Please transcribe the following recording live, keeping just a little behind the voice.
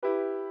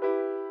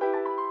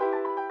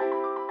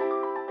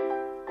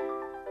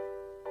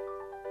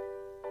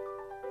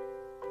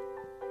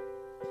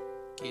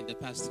in the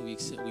past 2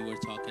 weeks, we were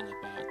talking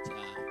about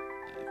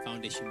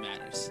foundation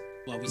matters.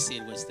 What we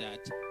said was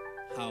that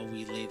how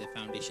we lay the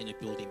foundation of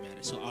building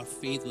matters. So our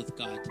faith with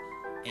God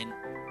and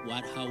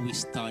how we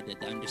started,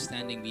 the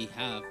understanding we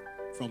have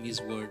from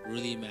His Word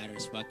really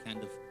matters. What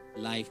kind of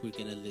life we're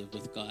going to live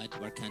with God,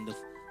 what kind of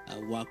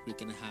walk we're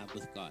going to have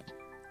with God.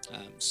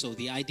 So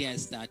the idea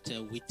is that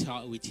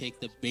we take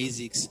the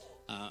basics.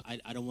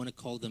 I don't want to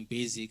call them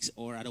basics,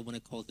 or I don't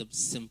want to call them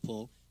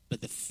simple,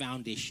 but the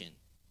foundation,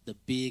 the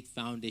big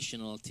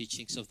foundational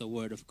teachings of the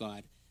Word of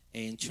God,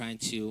 and trying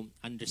to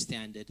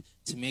understand it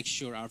to make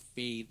sure our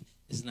faith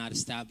is not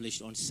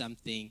established on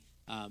something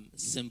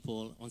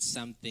simple,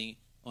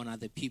 on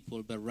other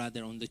people, but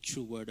rather on the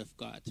true Word of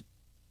God.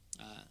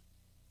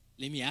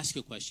 Let me ask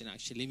you a question,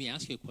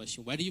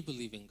 Why do you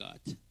believe in God?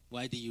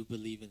 Why do you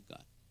believe in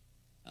God?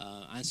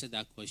 Answer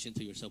that question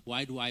to yourself.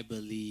 Why do I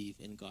believe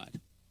in God?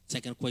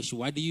 Second question,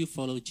 why do you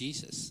follow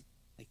Jesus?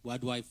 Why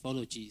do I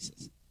follow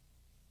Jesus?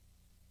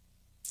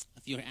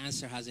 If your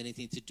answer has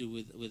anything to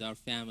do with our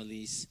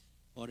families,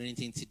 or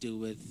anything to do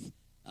with,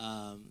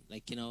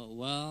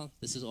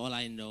 this is all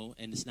I know,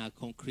 and it's not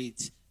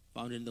concrete,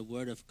 found in the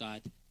Word of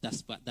God,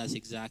 that's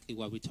exactly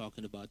what we're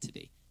talking about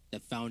today.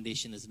 The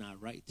foundation is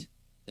not right.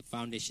 The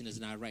foundation is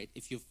not right.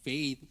 If your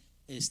faith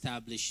is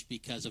established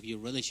because of your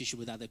relationship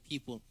with other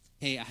people,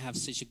 hey, I have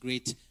such a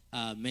great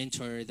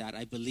mentor that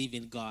I believe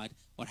in God,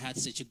 or had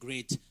such a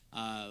great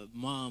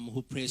mom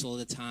who prays all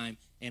the time,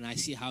 and I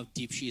see how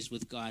deep she is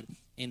with God,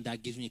 and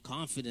that gives me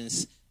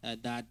confidence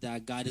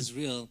that God is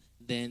real,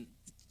 then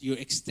your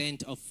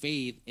extent of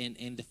faith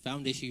and the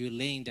foundation you're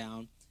laying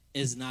down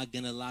is not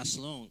going to last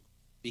long,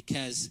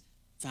 because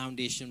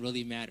foundation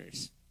really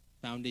matters.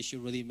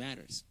 Foundation really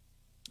matters.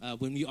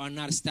 When we are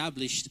not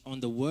established on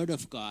the Word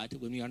of God,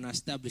 when we are not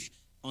established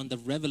on the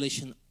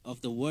revelation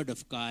of the Word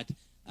of God,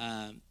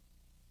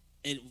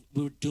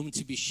 we're doomed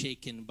to be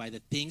shaken by the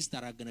things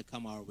that are going to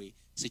come our way.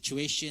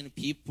 Situation,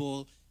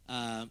 people,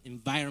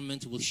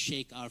 environment will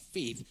shake our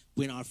faith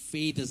when our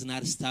faith is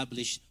not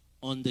established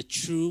on the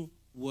true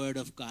Word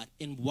of God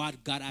and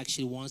what God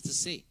actually wants to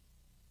say.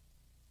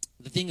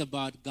 The thing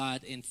about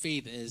God and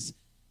faith is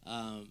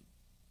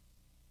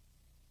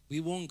we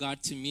want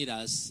God to meet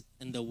us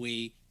in the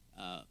way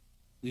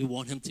we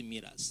want Him to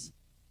meet us.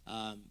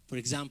 For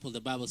example,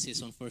 the Bible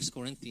says on 1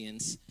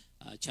 Corinthians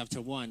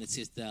chapter 1, it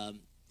says the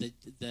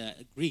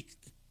Greek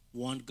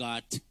want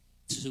God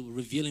to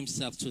reveal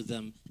Himself to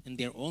them in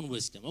their own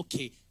wisdom.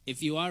 Okay,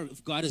 if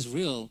God is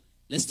real,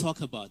 let's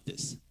talk about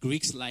this.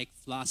 Greeks like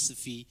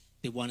philosophy.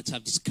 They wanted to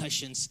have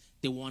discussions.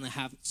 They want to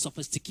have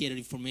sophisticated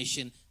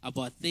information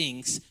about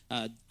things.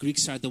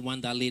 Greeks are the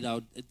one that laid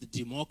out the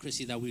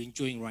democracy that we're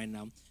enjoying right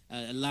now.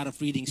 A lot of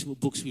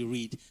books we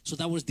read. So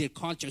that was their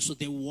culture. So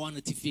they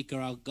wanted to figure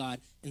out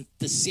God in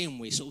the same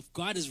way. So if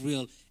God is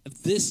real,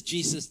 if this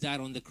Jesus died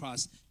on the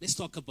cross, let's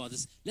talk about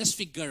this. Let's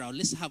figure out.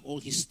 Let's have all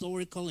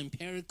historical,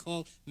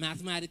 empirical,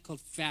 mathematical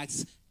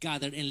facts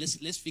gathered, and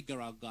let's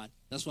figure out God.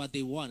 That's what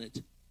they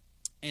wanted.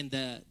 And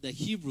the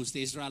Hebrews,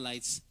 the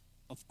Israelites,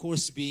 of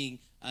course, being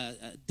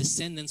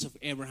descendants of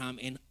Abraham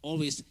and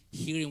always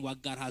hearing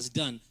what God has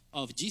done.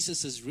 If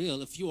Jesus is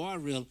real, if you are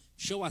real,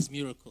 show us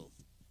miracles.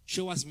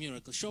 Show us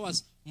miracles. Show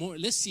us more.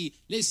 Let's see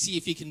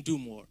if He can do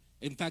more.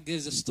 In fact,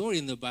 there's a story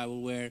in the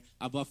Bible where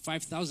about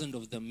 5,000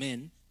 of the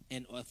men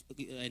and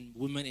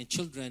women and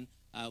children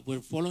were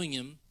following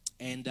Him,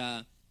 and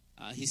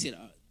He said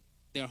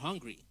they're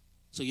hungry.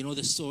 So you know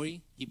the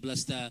story. He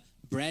blessed the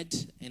bread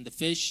and the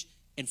fish,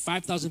 and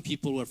 5,000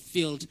 people were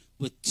filled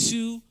with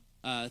 2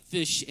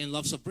 fish and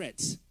loaves of bread.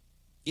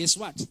 Guess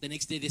what? The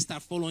next day they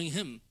start following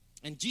Him,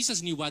 and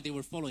Jesus knew why they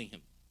were following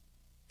Him.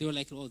 They were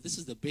like, oh, this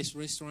is the best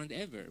restaurant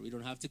ever. We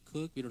don't have to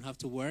cook. We don't have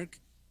to work.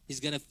 He's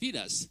going to feed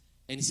us.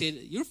 And He said,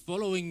 you're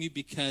following me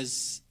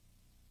because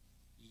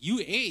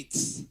you ate.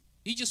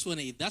 You just want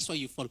to eat. That's why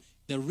you follow.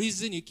 The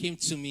reason you came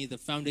to me, the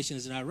foundation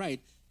is not right.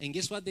 And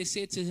guess what they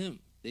said to Him?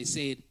 They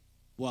said,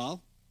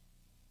 well,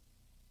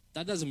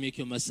 that doesn't make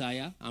you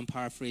Messiah. I'm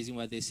paraphrasing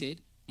what they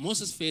said.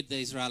 Moses fed the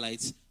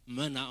Israelites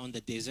manna on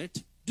the desert.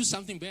 Do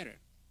something better.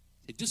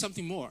 Do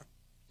something more.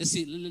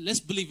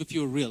 Let's believe if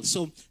you're real.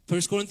 So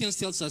 1 Corinthians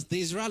tells us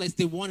the Israelites,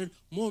 they wanted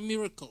more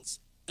miracles.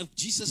 If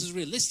Jesus is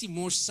real, let's see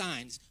more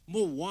signs,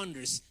 more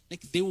wonders.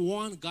 They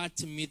want God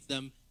to meet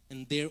them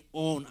in their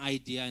own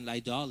idea and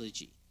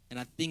ideology. And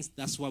I think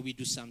that's what we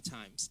do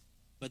sometimes.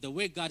 But the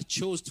way God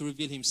chose to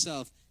reveal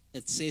Himself,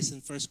 it says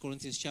in 1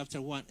 Corinthians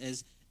chapter 1,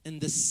 is in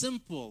the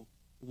simple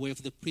way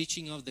of the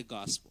preaching of the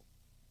gospel.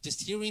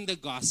 Just hearing the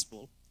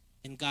gospel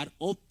and God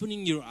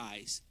opening your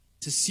eyes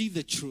to see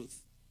the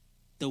truth,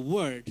 the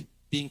Word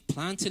being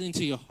planted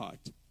into your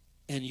heart,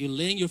 and you're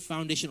laying your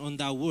foundation on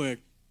that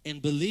Word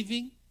and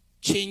believing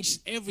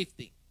changed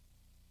everything.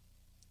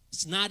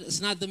 It's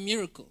not the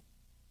miracle.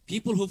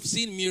 People who've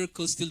seen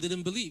miracles still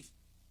didn't believe.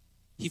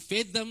 He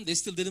fed them, they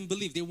still didn't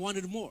believe. They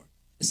wanted more.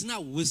 It's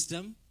not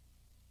wisdom.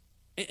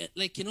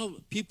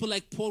 People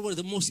like Paul were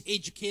the most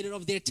educated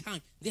of their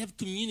time. They have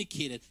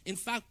communicated. In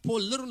fact,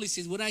 Paul literally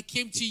says, when I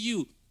came to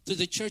you, to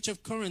the church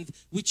of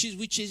Corinth, which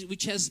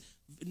has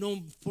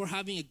known for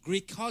having a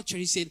great culture.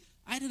 He said,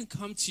 I didn't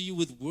come to you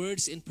with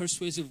words and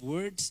persuasive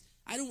words.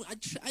 I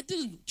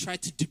didn't try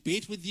to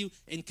debate with you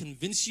and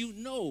convince you.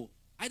 No,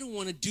 I don't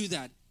want to do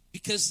that,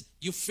 because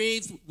your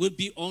faith would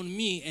be on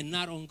me and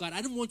not on God.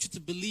 I don't want you to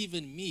believe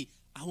in me.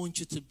 I want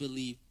you to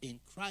believe in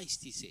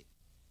Christ, he said.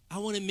 I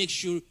want to make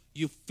sure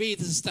your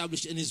faith is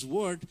established in his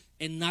word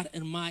and not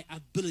in my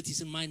abilities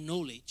and my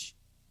knowledge.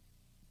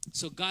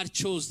 So God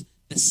chose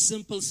the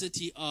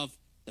simplicity of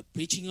the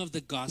preaching of the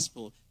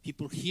gospel,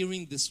 people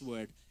hearing this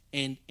word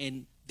and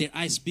their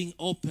eyes being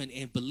open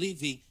and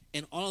believing,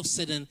 and all of a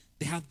sudden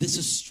they have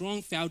this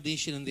strong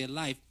foundation in their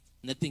life.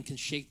 Nothing can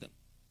shake them.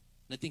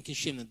 Nothing can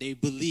shake them. They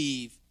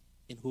believe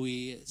in who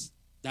he is.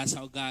 That's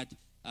how God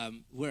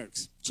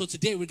works. So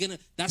today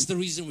that's the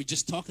reason we're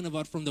just talking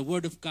about from the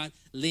word of God,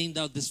 laying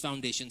down these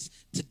foundations.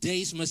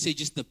 Today's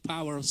message is the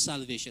power of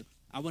salvation.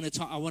 I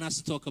want us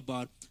to talk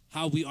about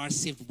how we are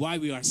saved, why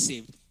we are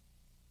saved,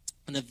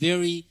 in a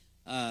very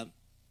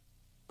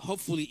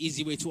hopefully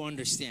easy way to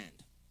understand.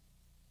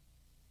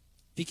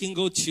 If you can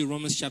go to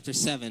Romans chapter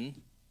 7,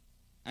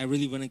 I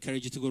really want to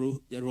encourage you to go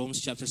to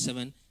Romans chapter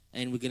 7,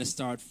 and we're going to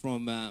start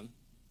from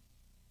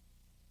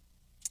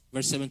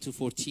verse 7 to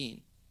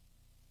 14.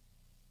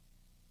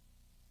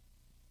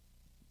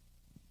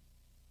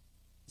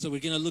 So we're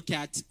going to look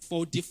at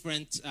 4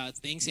 different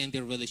things and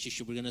their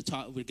relationship. We're going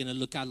to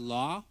look at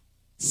law,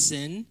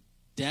 sin,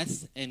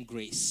 death, and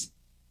grace.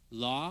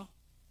 Law,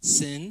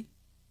 sin,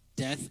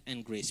 death,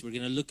 and grace. We're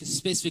going to look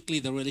specifically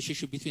the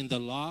relationship between the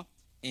law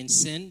and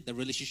sin, the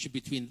relationship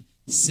between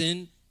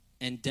sin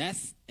and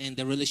death, and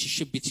the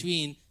relationship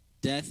between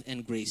death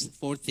and grace.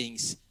 4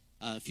 things.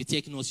 If you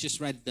take notes, just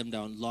write them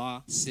down.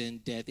 Law, sin,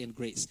 death, and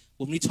grace.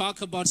 When we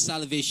talk about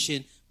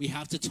salvation, we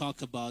have to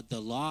talk about the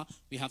law.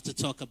 We have to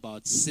talk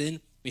about sin.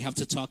 We have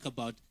to talk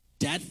about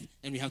death.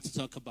 And we have to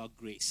talk about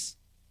grace.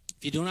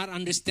 If you do not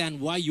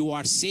understand why you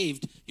are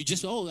saved, you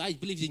just, I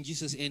believed in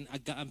Jesus and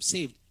I'm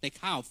saved. Like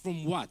how?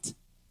 From what?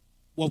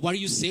 Well, what are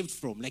you saved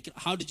from? Like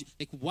how did you,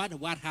 like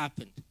what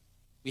happened?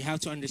 We have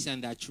to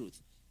understand that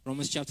truth.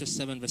 Romans chapter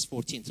 7, verse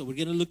 14. So we're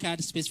going to look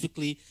at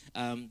specifically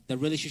the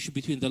relationship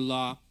between the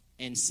law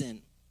and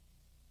sin.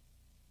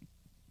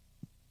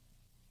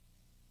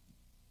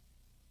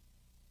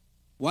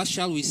 What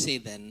shall we say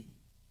then?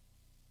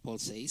 Paul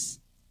says,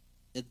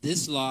 that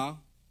this law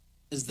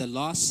is the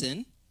law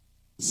sin?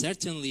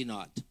 Certainly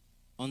not.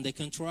 On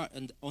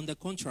the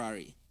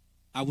contrary,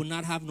 I would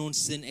not have known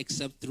sin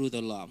except through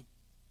the law,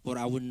 for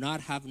I would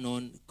not have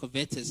known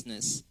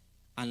covetousness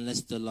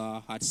unless the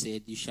law had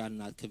said, you shall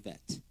not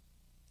covet.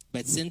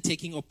 But sin,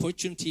 taking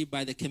opportunity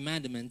by the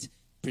commandment,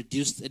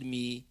 produced in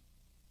me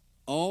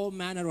all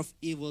manner of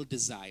evil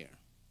desire.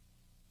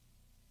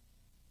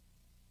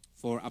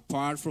 For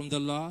apart from the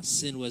law,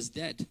 sin was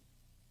dead.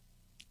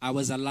 I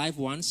was alive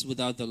once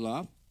without the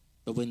law,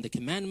 but when the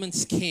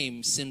commandments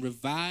came, sin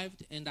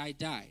revived and I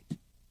died.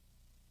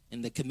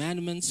 And the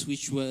commandments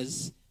which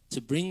was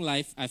to bring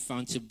life, I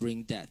found to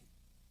bring death.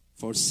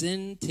 For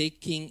sin,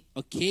 taking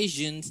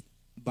occasion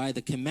by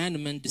the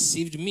commandment,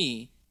 deceived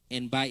me,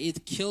 and by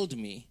it killed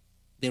me.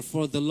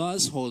 Therefore the law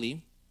is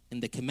holy,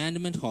 and the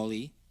commandment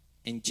holy,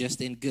 and just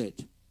and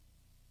good.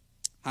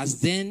 Has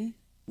then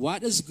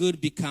what is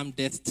good become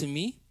death to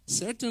me?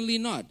 Certainly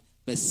not.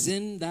 But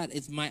sin, that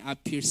it might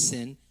appear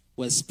sin,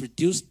 was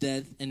produced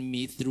death in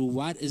me through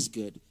what is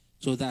good,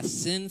 so that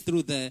sin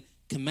through the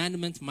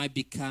commandment might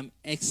become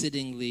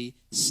exceedingly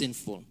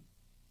sinful.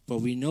 For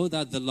we know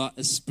that the law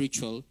is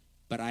spiritual,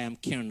 but I am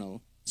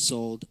carnal,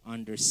 sold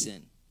under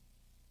sin.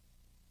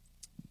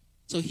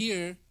 So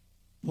here,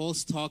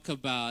 Paul's talk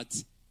about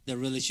the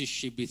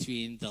relationship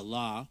between the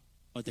law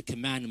or the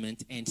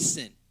commandment and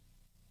sin.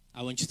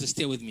 I want you to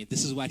stay with me.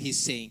 This is what he's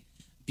saying.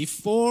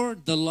 Before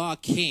the law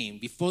came,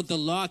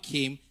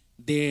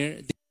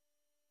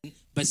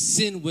 but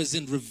sin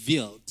wasn't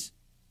revealed.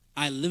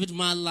 I lived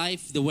my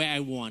life the way I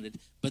wanted.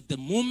 But the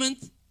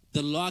moment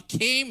the law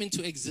came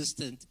into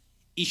existence,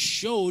 it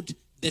showed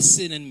the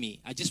sin in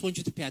me. I just want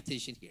you to pay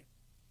attention here.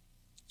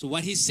 So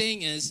what he's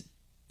saying is,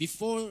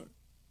 before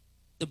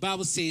the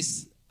Bible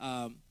says,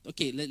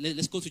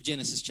 let's go to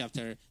Genesis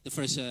chapter, the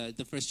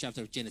first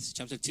chapter of Genesis,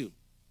 chapter 2.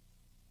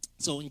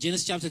 So in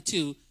Genesis chapter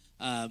 2,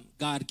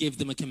 God gave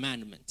them a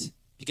commandment.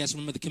 You guys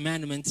remember the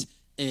commandment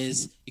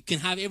is you can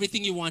have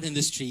everything you want in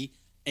this tree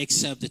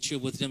except the tree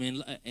of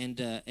wisdom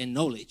and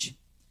knowledge.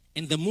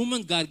 And the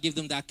moment God gave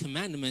them that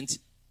commandment,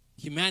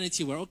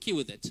 humanity were okay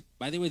with it.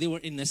 By the way, they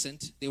were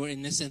innocent.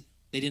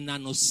 They did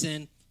not know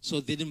sin, so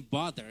they didn't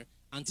bother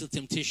until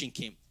temptation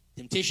came.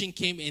 Temptation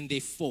came and they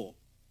fell.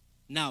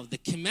 Now, the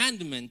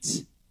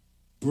commandment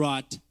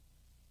brought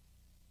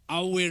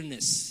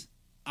awareness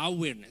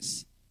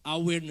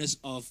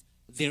of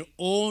their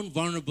own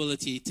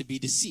vulnerability to be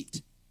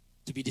deceived.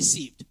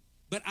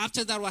 But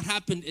after that, what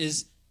happened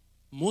is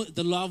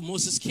the law of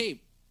Moses came.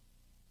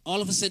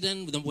 All of a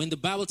sudden,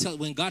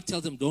 when God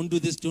tells them, don't do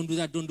this, don't do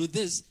that, don't do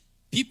this,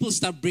 people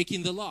start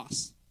breaking the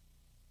laws.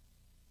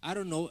 I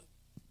don't know.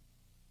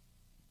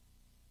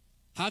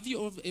 Have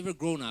you ever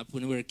grown up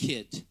when you were a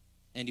kid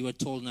and you were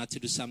told not to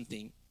do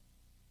something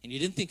And you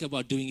didn't think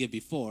about doing it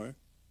before,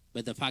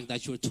 but the fact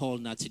that you were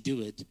told not to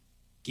do it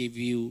gave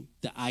you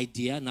the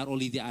idea, not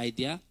only the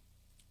idea,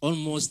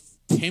 almost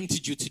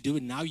tempted you to do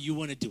it. Now you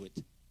want to do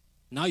it.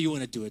 Now you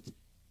want to do it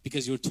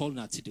because you were told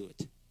not to do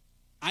it.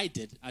 I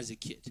did as a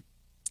kid.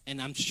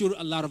 And I'm sure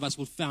a lot of us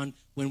will find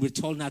when we're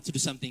told not to do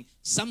something,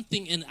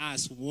 something in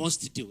us wants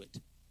to do it.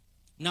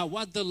 Now,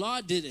 what the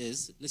law did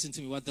is, listen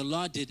to me, what the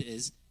law did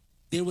is,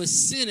 there was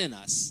sin in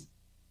us.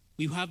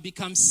 We have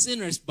become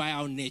sinners by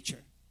our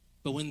nature.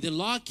 But when the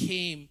law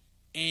came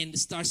and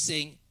started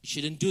saying, you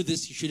shouldn't do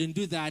this, you shouldn't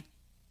do that,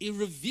 it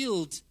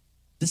revealed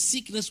the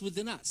sickness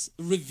within us.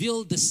 It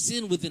revealed the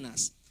sin within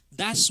us.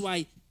 That's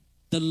why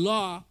the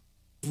law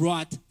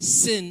brought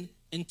sin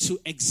into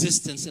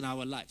existence in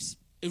our lives.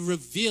 It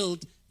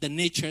revealed the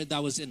nature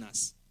that was in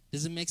us.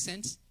 Does it make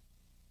sense?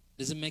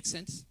 Does it make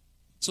sense?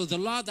 So the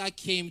law that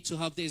came to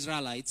help the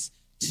Israelites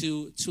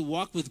to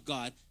walk with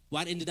God,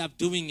 what ended up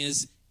doing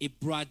is it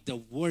brought the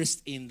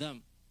worst in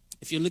them.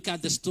 If you look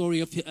at the story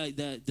of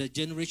the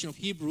generation of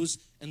Hebrews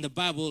in the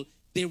Bible,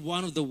 they're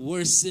one of the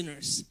worst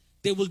sinners.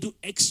 They will do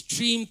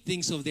extreme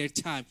things of their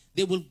time.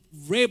 They will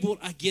rebel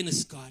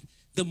against God.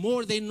 The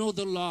more they know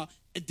the law,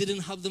 it didn't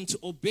help them to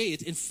obey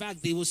it. In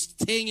fact, they were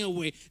staying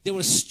away. They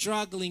were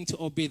struggling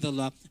to obey the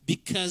law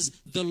because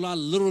the law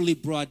literally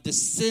brought the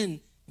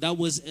sin that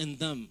was in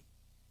them.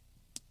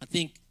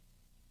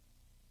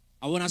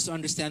 I want us to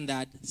understand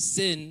that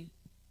sin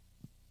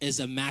is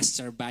a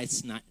master by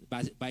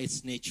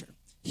its nature.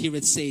 Here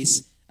it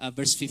says,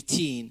 verse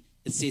 15,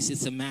 it says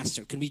it's a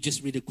master. Can we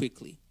just read it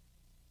quickly?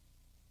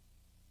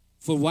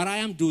 For what I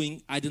am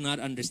doing, I do not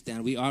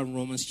understand. We are in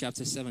Romans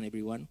chapter 7,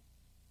 everyone.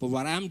 For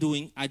what I am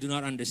doing, I do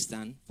not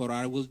understand. For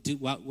I will do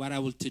what I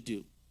will to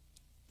do.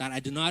 That I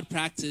do not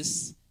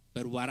practice,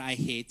 but what I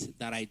hate,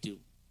 that I do.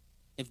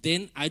 If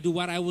then I do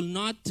what I will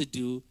not to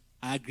do,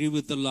 I agree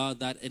with the law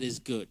that it is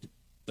good.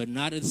 But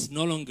not it is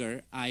no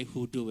longer I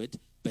who do it,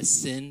 but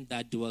sin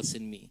that dwells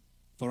in me.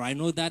 For I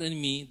know that in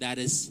me, that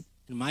is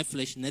in my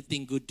flesh,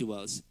 nothing good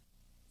dwells.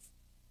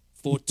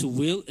 For to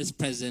will is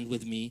present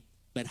with me,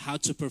 but how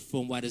to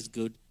perform what is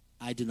good,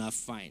 I do not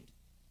find.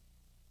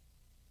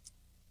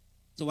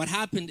 So what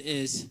happened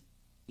is,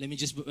 let me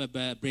just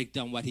break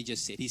down what he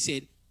just said. He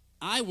said,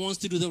 I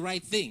want to do the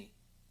right thing.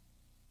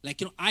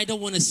 I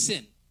don't want to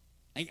sin.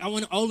 I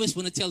always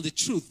want to tell the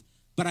truth.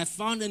 But I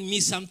found in me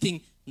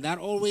something that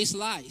always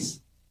lies.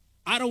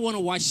 I don't want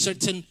to watch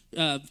certain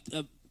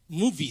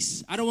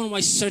movies. I don't want to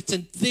watch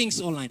certain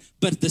things online.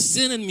 But the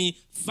sin in me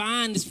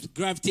finds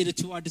gravitated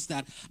towards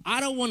that.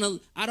 I don't want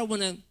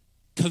to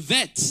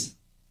covet.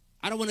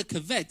 I don't want to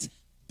covet.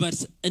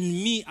 But in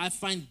me, I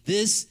find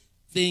these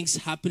things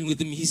happening with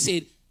me. He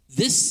said,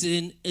 this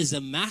sin is a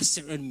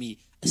master in me.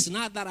 It's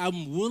not that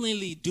I'm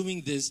willingly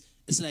doing this.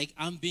 It's like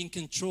I'm being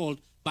controlled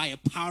by a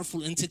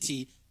powerful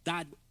entity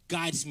that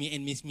guides me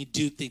and makes me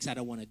do things I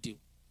don't want to do.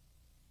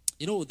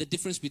 You know the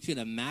difference between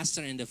a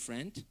master and a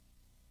friend?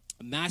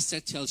 A master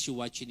tells you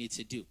what you need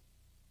to do.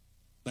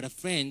 But a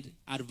friend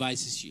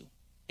advises you.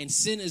 And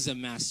sin is a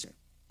master,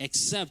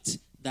 except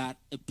that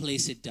it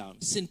plays it down.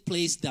 Sin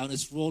plays down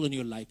its role in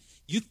your life.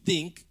 You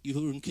think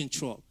you're in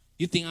control.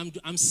 You think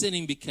I'm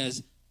sinning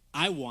because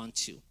I want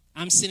to.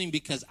 I'm sinning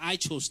because I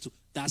chose to.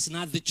 That's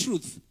not the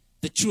truth.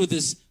 The truth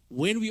is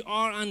when we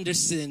are under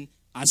sin,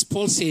 as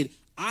Paul said,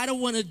 I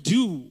don't want to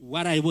do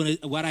what I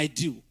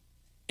do.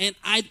 And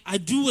I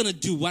do want to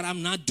do what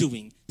I'm not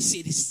doing.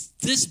 See,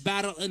 this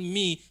battle in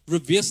me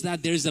reveals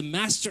that there is a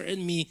master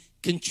in me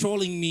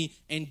controlling me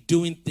and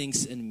doing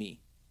things in me.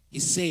 He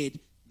said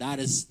that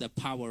is the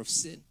power of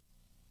sin.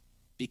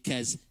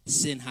 Because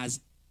sin has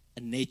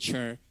a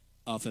nature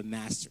of a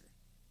master.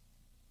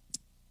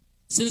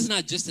 Sin is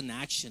not just an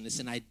action, it's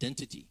an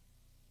identity.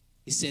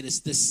 He said it's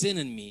the sin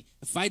in me.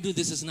 If I do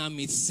this, it's not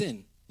me, it's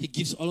sin. He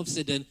gives all of a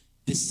sudden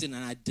this sin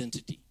an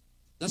identity.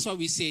 That's why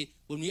we say,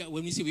 when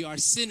we say we are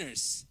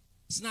sinners,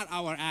 it's not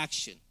our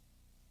action.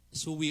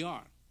 It's who we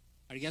are.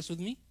 Are you guys with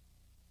me?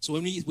 So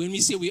when we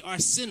say we are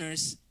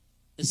sinners,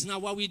 it's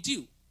not what we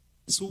do.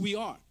 It's who we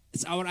are.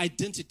 It's our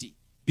identity.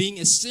 Being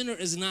a sinner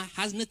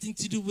has nothing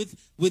to do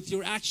with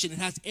your action. It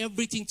has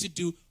everything to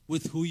do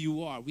with who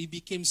you are. We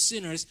became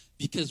sinners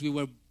because we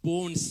were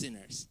born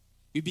sinners.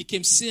 We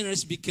became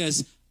sinners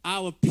because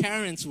our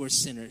parents were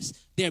sinners.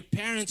 Their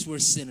parents were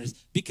sinners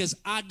because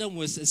Adam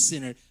was a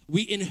sinner.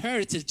 We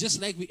inherited,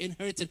 just like we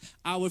inherited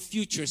our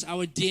futures,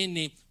 our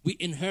DNA, we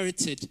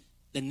inherited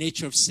the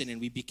nature of sin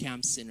and we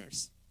became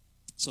sinners.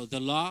 So the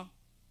law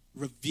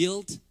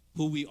revealed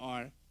who we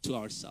are to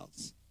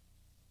ourselves.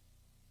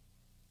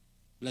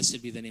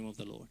 Blessed be the name of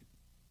the Lord.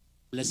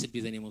 Blessed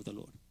be the name of the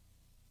Lord.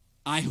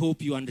 I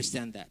hope you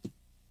understand that.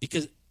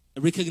 Because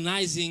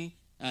recognizing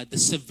the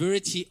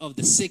severity of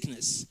the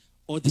sickness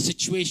or the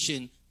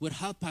situation would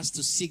help us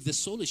to seek the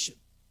solution.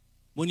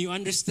 When you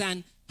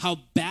understand how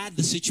bad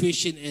the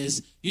situation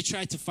is, you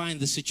try to find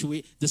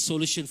the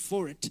solution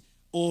for it.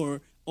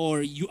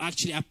 Or you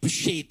actually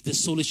appreciate the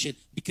solution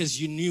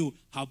because you knew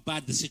how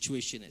bad the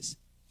situation is.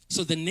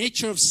 So the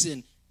nature of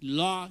sin,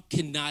 law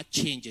cannot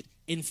change it.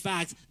 In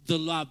fact, the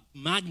law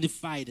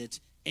magnified it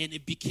and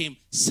it became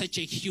such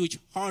a huge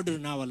harder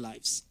in our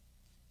lives.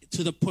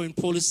 To the point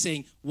Paul is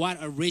saying,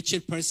 what a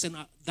wretched person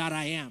that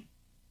I am.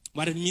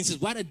 What it means is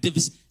what a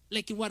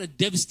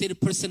devastated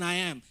person I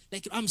am.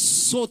 Like I'm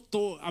so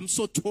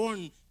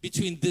torn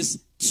between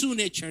these two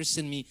natures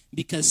in me,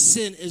 because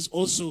sin is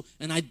also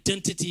an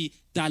identity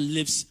that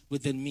lives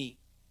within me.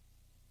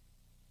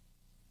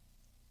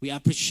 We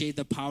appreciate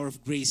the power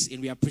of grace,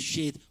 and we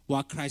appreciate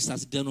what Christ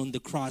has done on the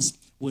cross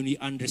when we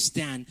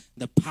understand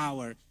the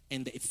power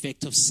and the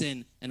effect of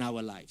sin in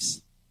our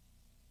lives.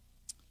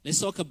 Let's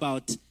talk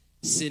about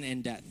sin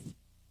and death.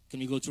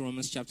 Can we go to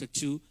Romans chapter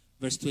 2,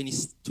 verse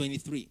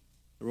 23?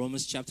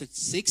 Romans chapter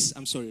 6,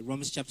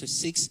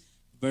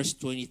 verse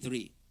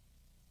 23.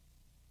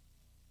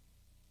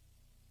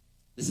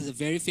 This is a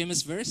very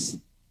famous verse.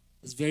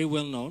 It's very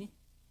well known.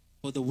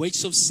 For the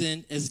wage of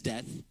sin is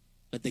death,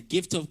 but the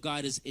gift of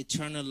God is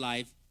eternal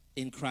life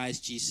in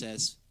Christ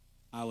Jesus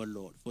our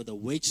Lord. For the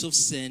wage of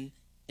sin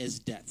is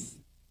death.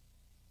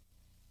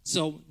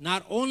 So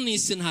not only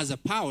sin has a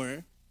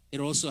power, it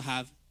also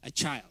have a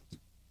child.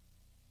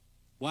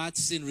 What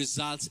sin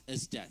results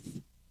is death.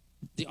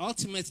 The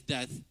ultimate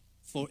death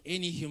for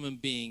any human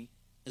being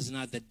is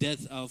not the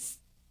death of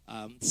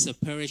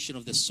separation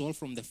of the soul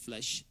from the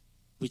flesh,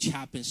 which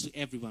happens to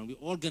everyone. We're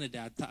all going to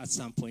die at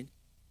some point.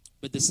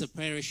 But the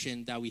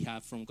separation that we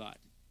have from God,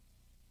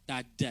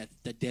 that death,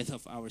 the death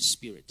of our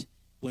spirit,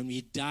 when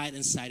we died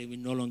inside and we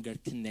no longer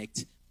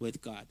connect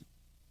with God.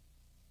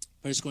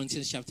 1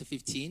 Corinthians chapter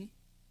 15,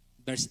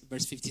 verse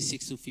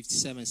 56 to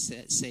 57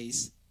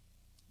 says,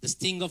 the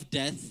sting of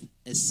death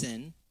is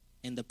sin,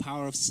 and the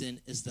power of sin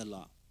is the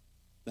law.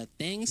 But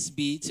thanks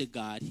be to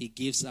God, he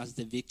gives us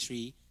the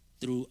victory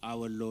through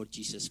our Lord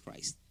Jesus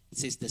Christ. It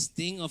says the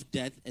sting of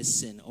death is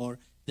sin, or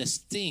the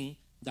sting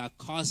that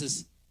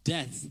causes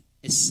death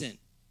is sin.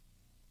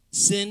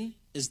 Sin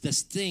is the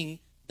sting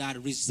that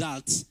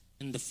results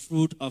in the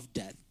fruit of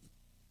death.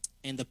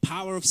 And the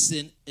power of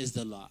sin is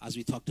the law, as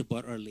we talked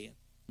about earlier.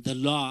 The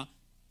law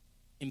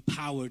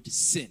empowered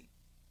sin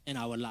in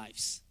our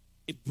lives.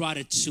 It brought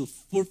it to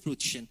full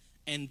fruition.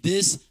 And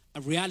this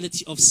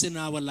reality of sin in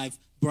our life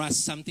brought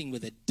something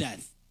with it,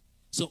 death.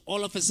 So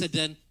all of a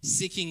sudden,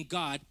 seeking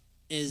God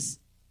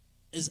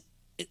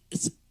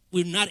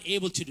we're not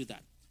able to do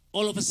that.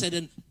 All of a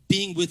sudden,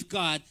 being with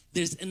God,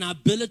 there's an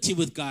ability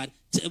with God,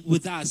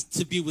 with us,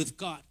 to be with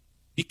God.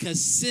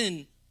 Because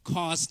sin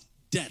caused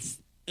death.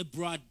 It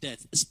brought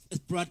death.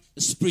 It brought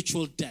a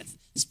spiritual death.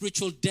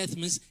 Spiritual death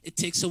means it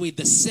takes away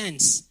the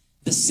sense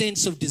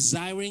of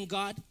desiring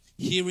God,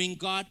 hearing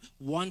God,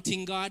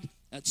 wanting God,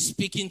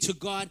 speaking to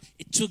God.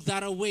 It took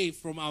that away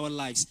from our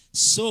lives.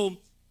 So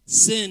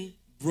sin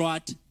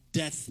brought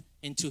death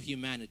into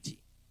humanity.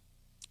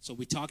 So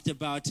we talked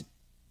about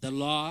the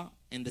law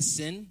and the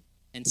sin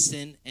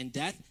and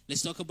death.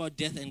 Let's talk about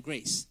death and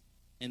grace.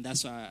 And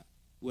that's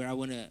where I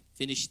want to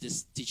finish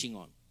this teaching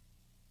on.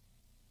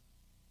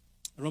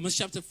 Romans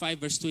chapter 5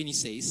 verse 20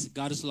 says,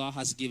 God's law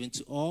has given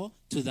to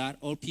that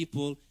all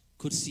people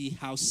could see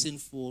how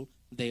sinful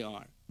they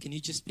are. Can you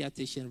just pay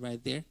attention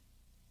right there?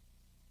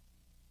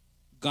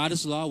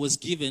 God's law was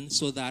given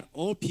so that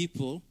all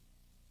people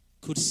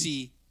could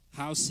see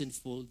how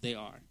sinful they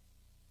are.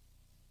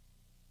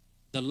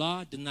 The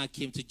law did not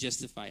come to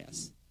justify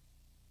us.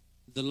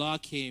 The law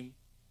came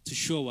to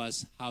show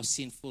us how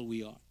sinful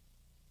we are.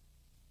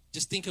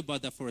 Just think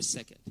about that for a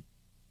second.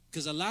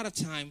 Because a lot of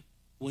time,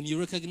 when you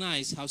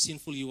recognize how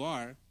sinful you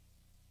are,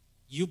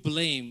 you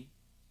blame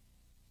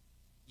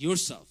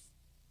yourself.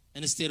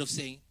 And instead of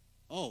saying,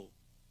 oh,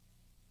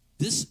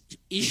 this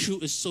issue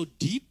is so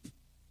deep,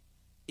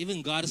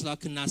 even God's law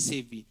cannot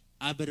save me.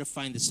 I better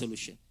find the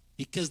solution.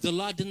 Because the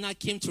law did not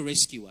come to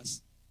rescue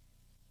us.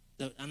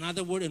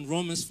 Another word in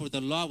Romans for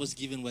the law was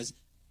given was,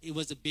 it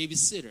was a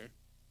babysitter.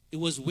 It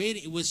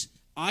was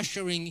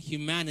ushering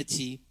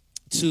humanity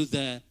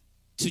to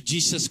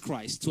Jesus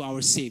Christ, to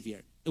our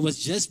Savior. It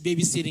was just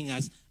babysitting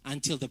us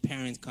until the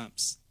parent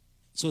comes.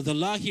 So the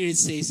law here, it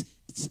says,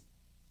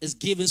 is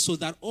given so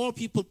that all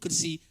people could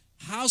see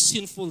how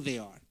sinful they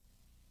are,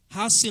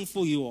 how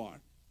sinful you are,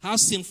 how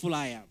sinful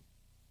I am.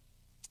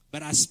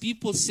 But as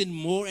people sin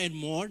more and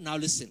more, now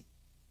listen,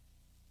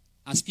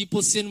 as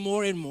people sin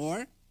more and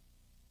more,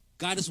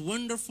 God's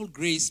wonderful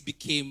grace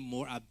became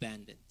more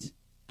abundant.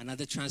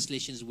 Another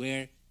translation is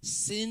where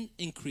sin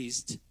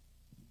increased,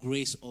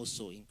 grace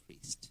also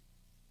increased.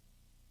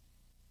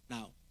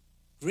 Now,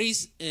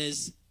 grace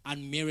is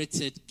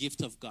unmerited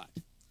gift of God.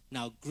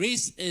 Now,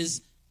 grace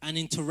is an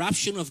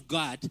interruption of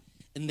God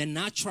in the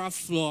natural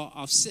flow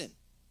of sin.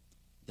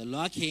 The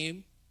law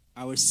came,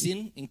 our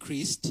sin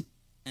increased,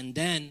 and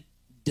then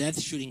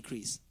death should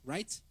increase,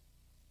 right?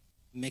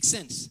 Makes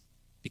sense.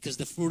 Because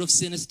the fruit of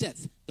sin is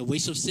death. The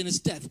waste of sin is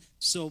death.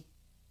 So,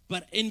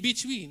 but in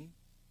between,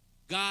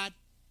 God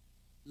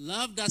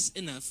loved us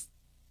enough,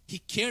 he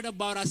cared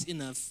about us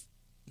enough,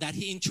 that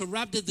he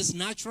interrupted this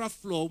natural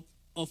flow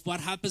of what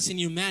happens in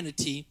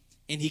humanity,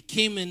 and he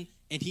came in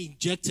and he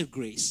injected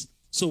grace.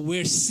 So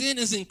where sin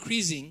is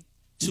increasing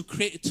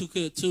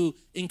to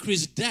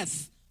increase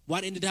death,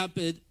 what ended up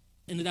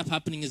ended up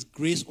happening is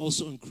grace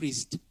also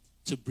increased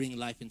to bring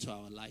life into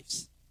our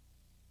lives.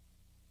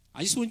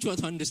 I just want you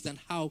to understand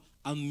how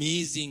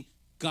amazing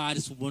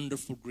God's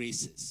wonderful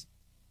grace is.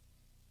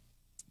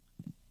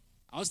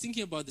 I was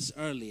thinking about this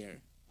earlier.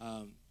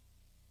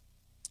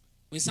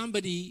 When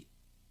somebody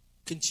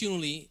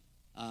continually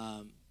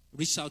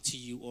reach out to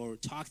you or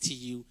talk to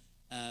you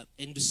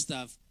and do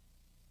stuff,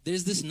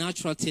 there's this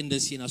natural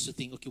tendency in us to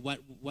think, okay,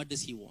 what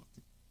does he want?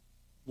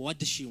 What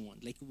does she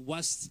want? Like,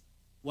 what's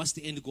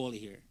the end goal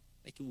here?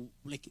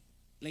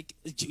 Like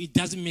it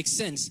doesn't make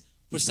sense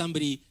for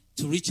somebody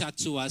to reach out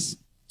to us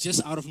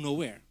just out of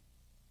nowhere.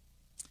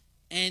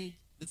 And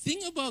the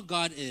thing about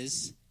God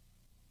is,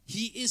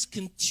 he is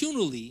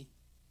continually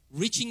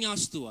reaching out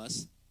to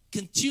us,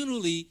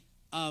 continually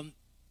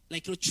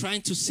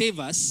trying to save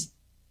us,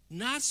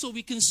 not so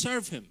we can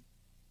serve him,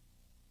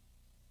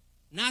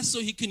 not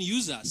so he can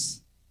use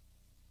us,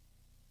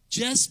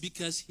 just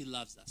because he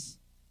loves us.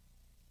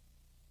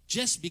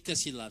 Just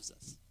because he loves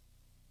us.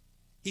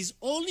 His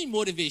only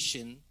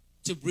motivation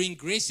to bring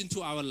grace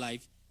into our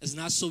life is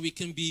not so we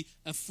can be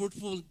a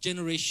fruitful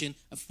generation,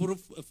 a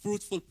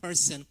fruitful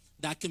person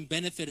that can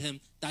benefit him,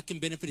 that can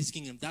benefit his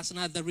kingdom. That's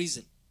not the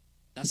reason.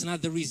 That's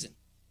not the reason.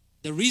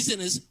 The reason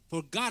is,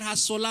 for God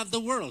has so loved the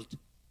world.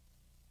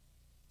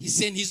 He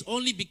sent his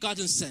only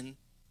begotten Son,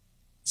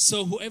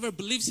 so whoever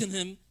believes in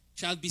him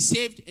shall be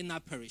saved and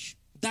not perish.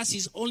 That's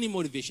his only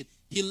motivation.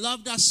 He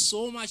loved us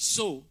so much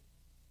so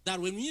that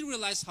when we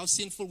realize how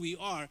sinful we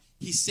are,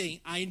 he's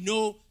saying, I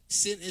know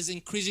sin is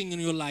increasing in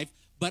your life,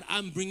 but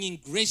I'm bringing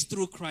grace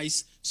through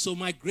Christ, so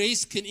my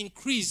grace can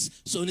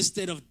increase. So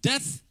instead of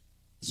death,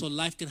 so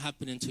life can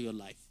happen into your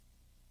life.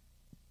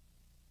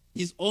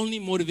 His only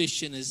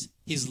motivation is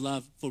his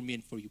love for me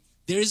and for you.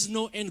 There is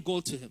no end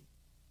goal to him.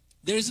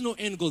 There is no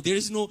end goal. There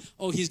is no,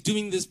 oh, he's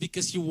doing this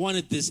because he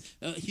wanted this.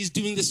 He's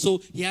doing this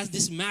so he has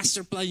this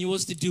master plan he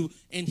wants to do,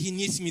 and he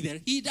needs me there.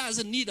 He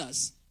doesn't need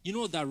us. You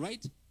know that,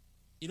 right?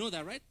 You know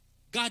that, right?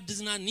 God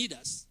does not need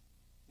us.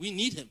 We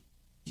need him.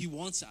 He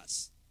wants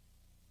us.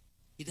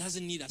 He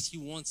doesn't need us. He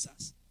wants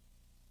us.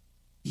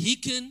 He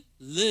can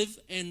live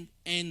and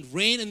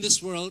reign in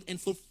this world and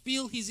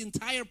fulfill his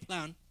entire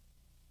plan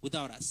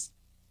without us.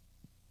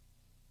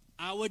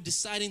 Our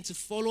deciding to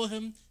follow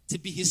him, to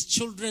be his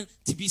children,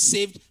 to be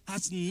saved,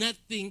 has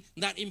nothing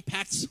that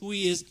impacts who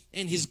he is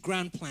and his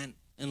grand plan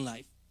in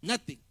life.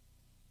 Nothing.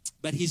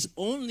 But his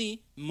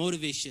only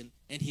motivation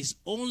and his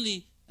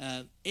only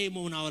aim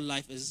in our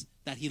life is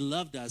that he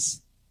loved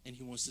us and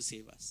he wants to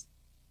save us.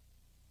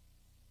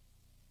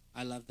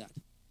 I love that.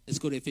 Let's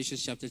go to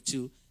Ephesians chapter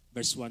 2,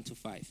 verse 1 to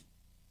 5.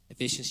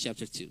 Ephesians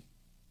chapter 2.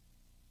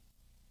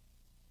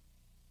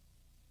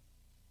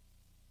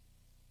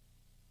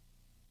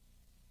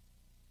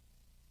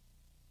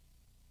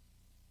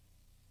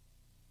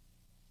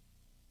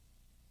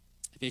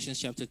 Ephesians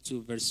chapter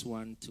 2, verse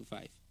 1 to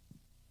 5.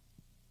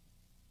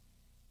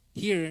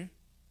 Here,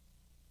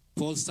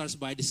 Paul starts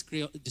by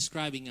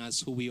describing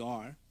us who we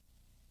are,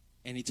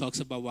 and he talks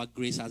about what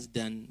grace has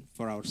done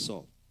for our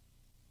soul.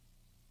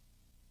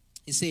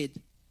 He said,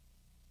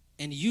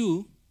 and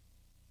you,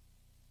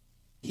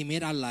 he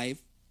made alive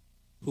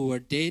who were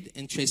dead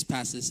in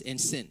trespasses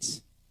and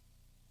sins,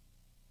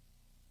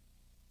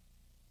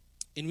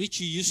 in which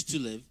you used to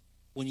live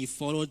when you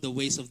followed the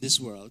ways of this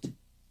world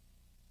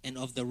and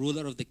of the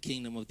ruler of the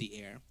kingdom of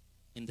the air,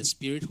 and the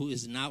spirit who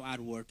is now at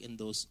work in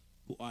those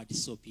who are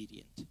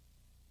disobedient.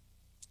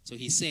 So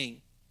he's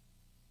saying,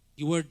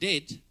 you were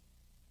dead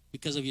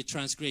because of your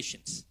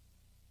transgressions,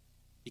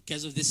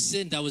 because of the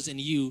sin that was in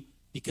you,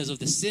 because of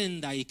the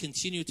sin that you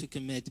continue to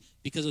commit,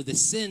 because of the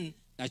sin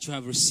that you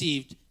have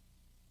received,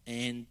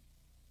 and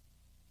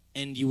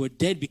you were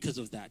dead because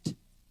of that.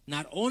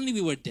 Not only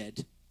we were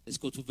dead, let's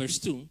go to verse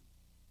 2.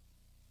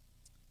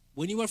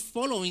 When you were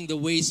following the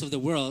ways of the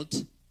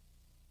world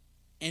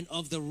and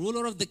of the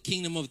ruler of the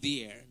kingdom of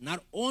the air,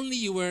 not only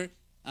you were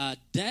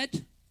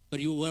dead, but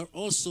you were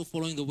also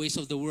following the ways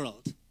of the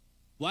world.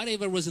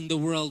 Whatever was in the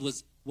world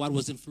was what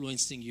was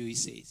influencing you, he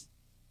says.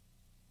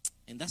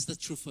 And that's the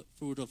true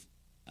fruit of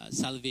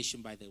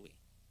salvation, by the way.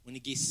 When you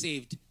get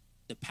saved,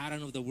 the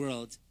pattern of the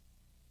world,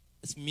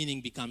 its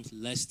meaning becomes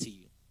less to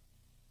you.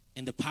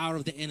 And the power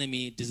of the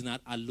enemy does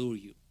not allure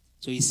you.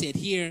 So he said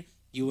here,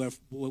 you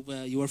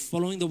were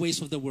following the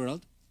ways of the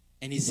world.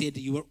 And he said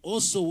you were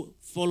also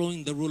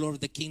following the ruler of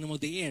the kingdom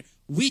of the air,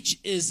 which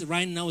is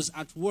right now is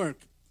at work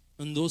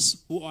on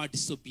those who are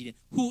disobedient.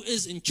 Who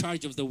is in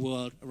charge of the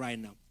world right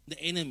now? The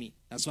enemy.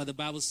 That's what the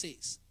Bible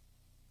says.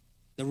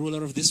 The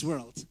ruler of this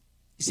world.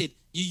 He said,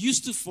 you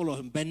used to follow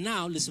him, but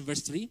now, listen,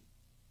 verse 3.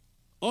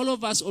 All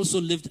of us also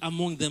lived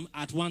among them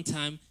at one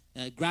time,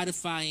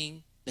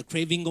 gratifying the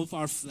craving of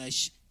our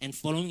flesh and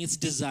following its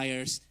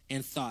desires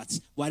and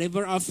thoughts.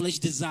 Whatever our flesh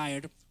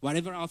desired,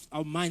 whatever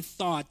our mind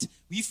thought,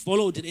 we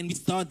followed it and we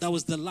thought that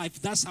was the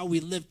life. That's how we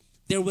lived.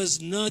 There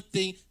was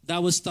nothing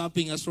that was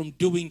stopping us from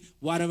doing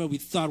whatever we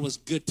thought was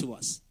good to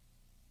us.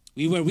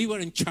 We were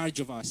in charge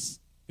of us.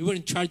 We were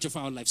in charge of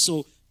our life.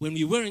 So when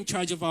we were in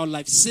charge of our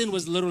life, sin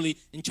was literally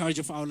in charge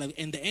of our life.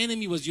 And the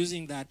enemy was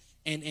using that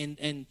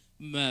and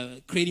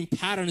creating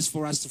patterns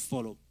for us to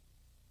follow.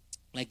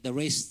 Like the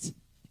rest,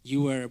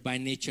 you were by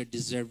nature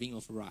deserving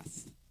of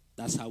wrath.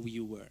 That's how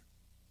you were.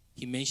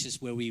 He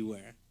mentions where we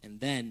were. And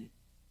then,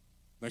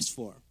 verse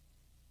 4.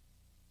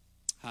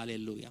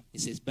 Hallelujah. He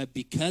says, but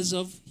because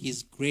of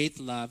his great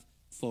love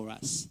for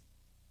us.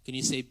 Can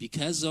you say,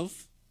 because of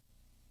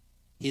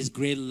his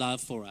great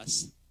love for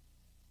us?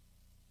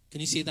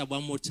 Can you say that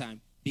one more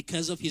time?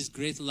 Because of his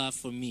great love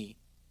for me.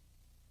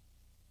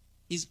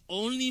 His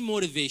only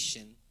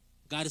motivation,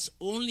 God's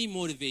only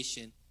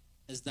motivation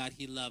is that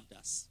he loved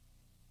us.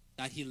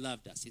 That he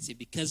loved us. He said,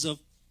 because of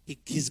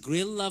his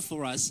great love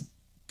for us,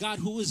 God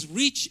who is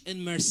rich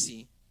in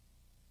mercy.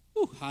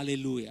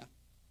 Hallelujah.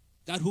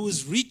 God who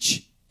is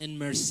rich in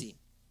mercy.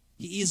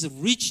 He is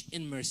rich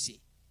in mercy.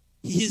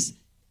 He is,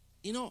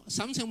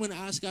 sometimes when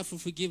I ask God for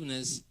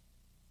forgiveness,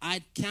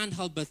 I can't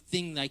help but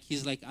think like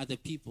he's like other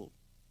people.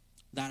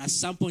 That at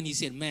some point he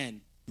said,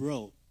 man,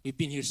 bro, we've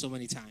been here so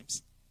many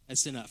times.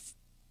 That's enough.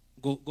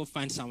 Go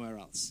find somewhere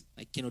else.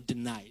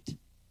 Denied.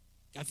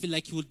 I feel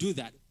like he will do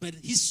that. But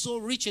he's so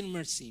rich in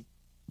mercy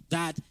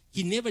that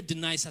he never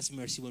denies us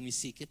mercy when we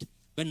seek it.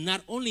 But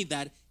not only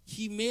that,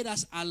 he made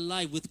us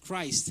alive with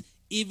Christ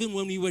even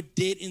when we were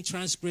dead in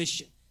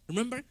transgression.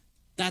 Remember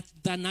that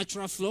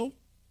natural flow?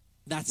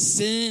 That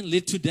sin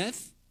led to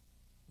death.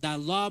 That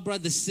law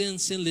brought the sin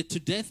led to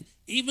death.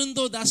 Even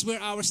though that's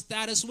where our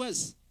status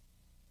was.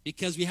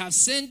 Because we have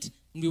sinned,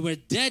 and we were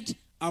dead,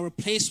 our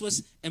place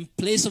was in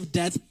place of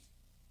death.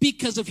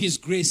 Because of his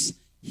grace,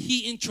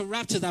 he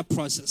interrupted that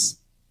process.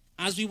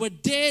 As we were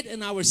dead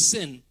in our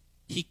sin,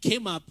 he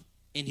came up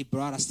and he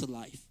brought us to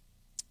life.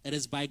 It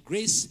is by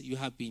grace you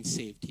have been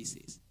saved, he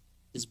says.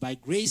 It is by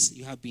grace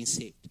you have been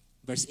saved.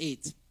 Verse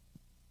 8.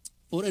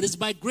 For it is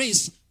by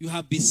grace you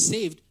have been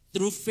saved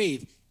through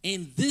faith.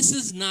 And this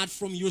is not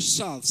from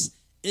yourselves.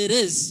 It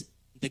is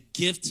the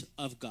gift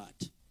of God.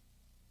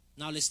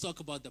 Now let's talk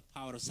about the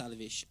power of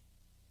salvation.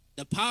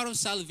 The power of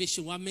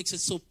salvation, what makes it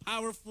so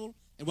powerful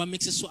and what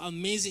makes it so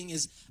amazing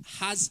is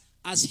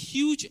as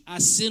huge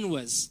as sin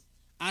was,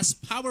 as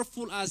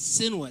powerful as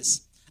sin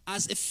was,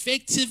 as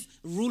effective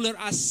ruler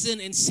as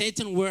sin and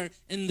Satan were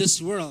in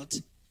this world,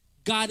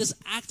 God's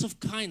act of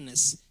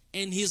kindness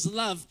and his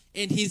love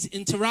and his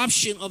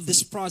interruption of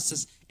this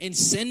process and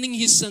sending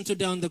his son to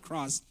down the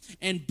cross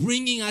and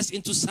bringing us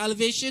into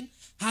salvation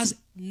has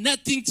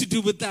nothing to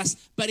do with us,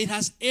 but it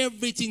has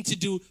everything to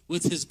do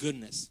with his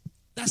goodness.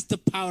 That's the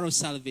power of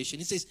salvation.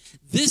 He says,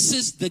 this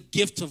is the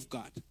gift of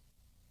God.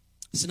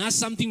 It's not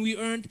something we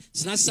earned.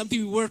 It's not something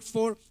we worked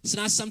for. It's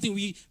not something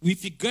we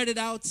figured it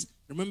out.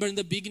 Remember in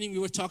the beginning we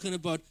were talking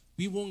about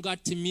we want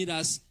God to meet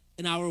us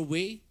in our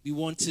way. We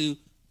want to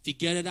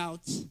figure it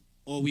out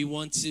or we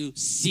want to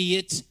see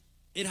it.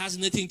 It has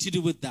nothing to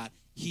do with that.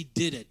 He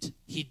did it.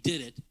 He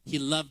did it. He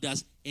loved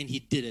us and he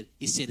did it.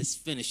 He said it's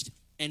finished.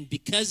 And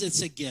because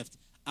it's a gift,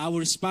 our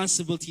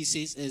responsibility, he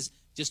says, is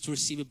just to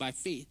receive it by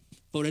faith.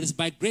 For it is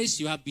by grace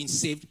you have been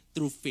saved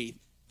through faith.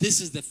 This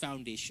is the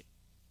foundation.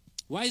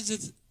 Why is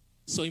it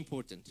so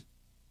important?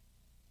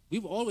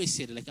 We've always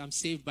said it, like I'm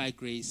saved by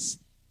grace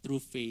through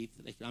faith,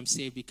 like I'm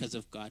saved because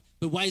of God.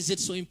 But why is it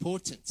so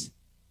important?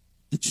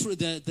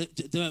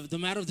 The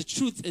matter of the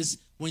truth is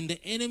when the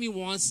enemy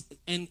wants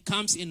and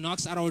comes and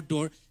knocks at our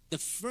door, the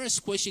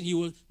first question he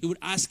would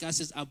ask us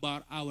is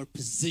about our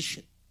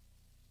position.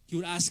 He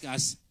would ask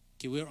us,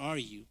 okay, where are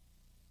you?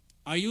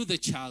 Are you the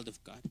child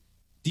of God?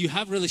 Do you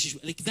have a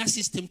relationship? Like that's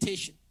his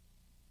temptation.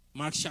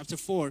 Mark chapter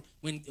 4,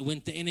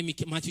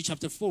 Matthew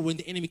chapter 4, when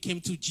the enemy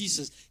came to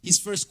Jesus, his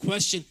first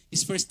question,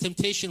 his first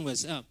temptation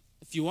was,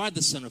 if you are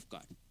the Son of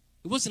God.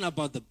 It wasn't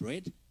about the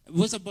bread. It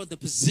was about the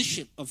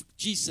position of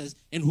Jesus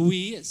and who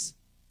he is.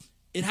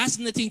 It has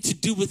nothing to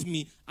do with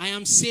me. I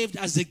am saved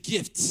as a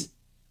gift.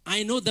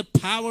 I know the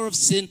power of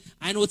sin.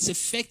 I know its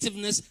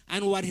effectiveness. I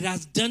know what it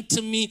has done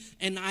to me.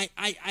 And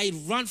I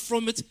run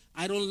from it.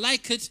 I don't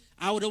like it.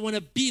 I don't want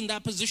to be in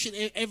that position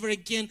ever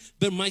again.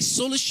 But my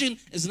solution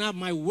is not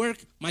my work.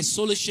 My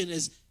solution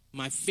is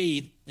my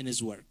faith in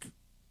his work.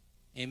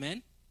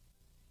 Amen?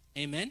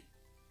 Amen?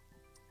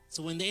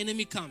 So when the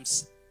enemy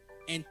comes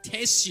and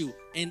tests you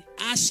and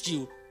asks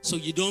you so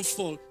you don't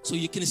fall, so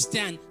you can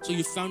stand, so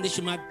your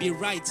foundation might be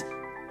right,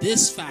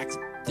 this fact,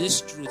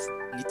 this truth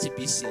needs to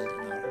be sealed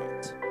in our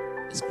heart.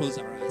 Let's close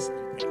our eyes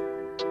and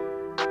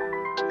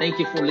pray. Thank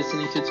you for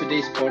listening to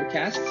today's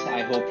podcast.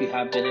 I hope you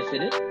have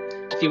benefited.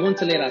 If you want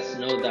to let us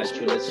know that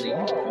you're listening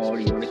or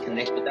you want to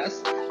connect with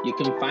us, you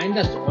can find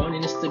us on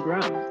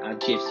Instagram at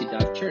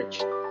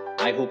jfc.church.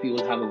 I hope you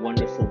will have a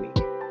wonderful week.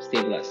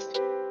 Stay blessed.